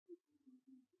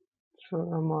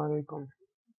Assalamu alaikum.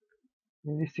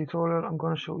 In this tutorial I'm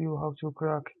going to show you how to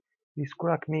crack this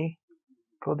CrackMe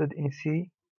coded in C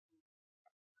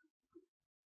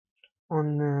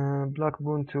on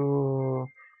Blackburn to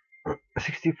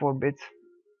 64 bits.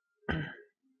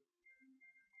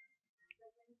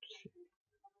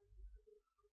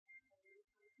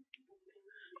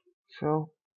 So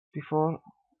before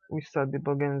we start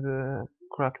debugging the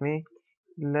CrackMe,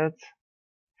 let's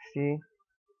see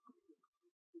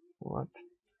what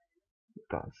it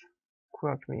does.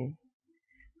 CrackMe.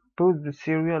 Put the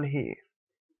serial here.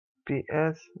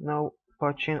 PS now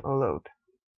patching allowed.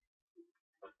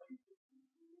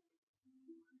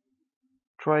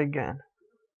 Try again.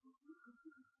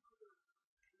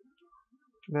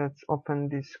 Let's open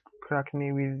this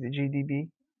CrackMe with GDB.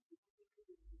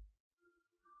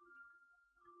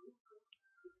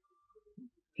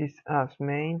 This as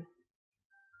main.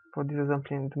 For this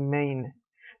example, in the main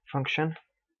function,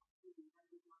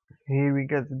 here we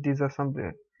get the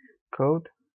disassembly code.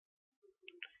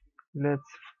 Let's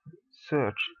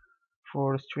search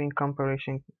for string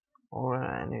comparison or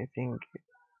anything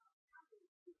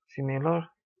similar.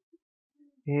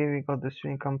 Here we got the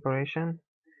string comparison.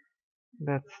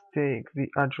 Let's take the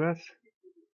address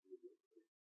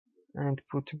and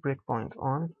put a breakpoint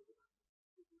on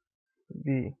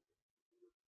the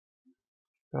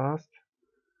last.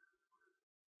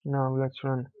 Now let's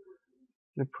run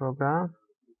the program.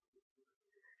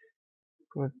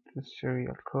 Put the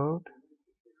serial code.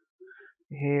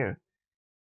 Here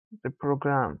the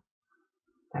program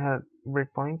had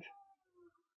breakpoint.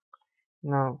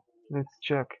 Now let's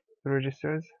check the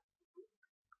registers.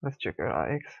 Let's check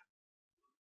RAX.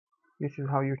 This is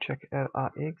how you check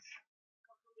RAX.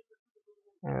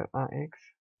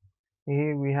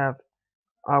 Here we have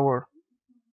our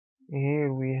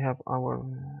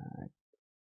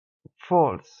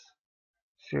false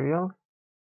serial.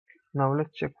 Now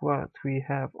let's check what we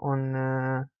have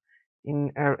on in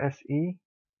RSE.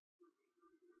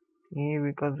 Here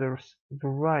we got the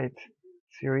right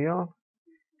serial.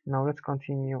 Now let's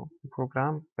continue the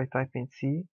program by typing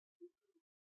C.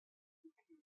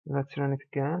 Let's run it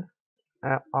again.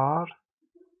 R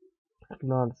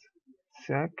logs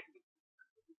sec.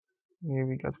 Here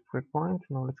we got breakpoint.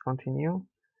 Now let's continue.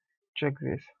 Check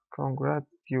this. Congrats,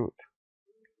 dude.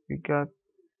 We got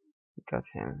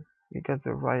him. We got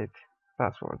the right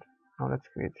password. Now let's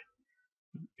create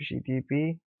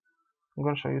GDB. I'm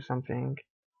gonna show you something.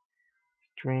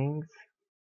 Strings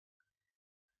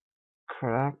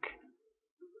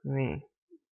CrackMe.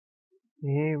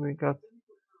 Here we got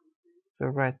the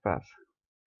right path.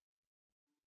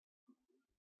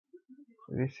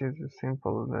 This is a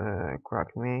simple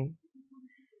CrackMe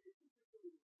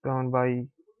done by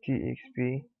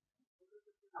TXP.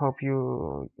 Hope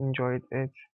you enjoyed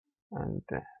it and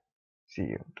see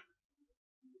you.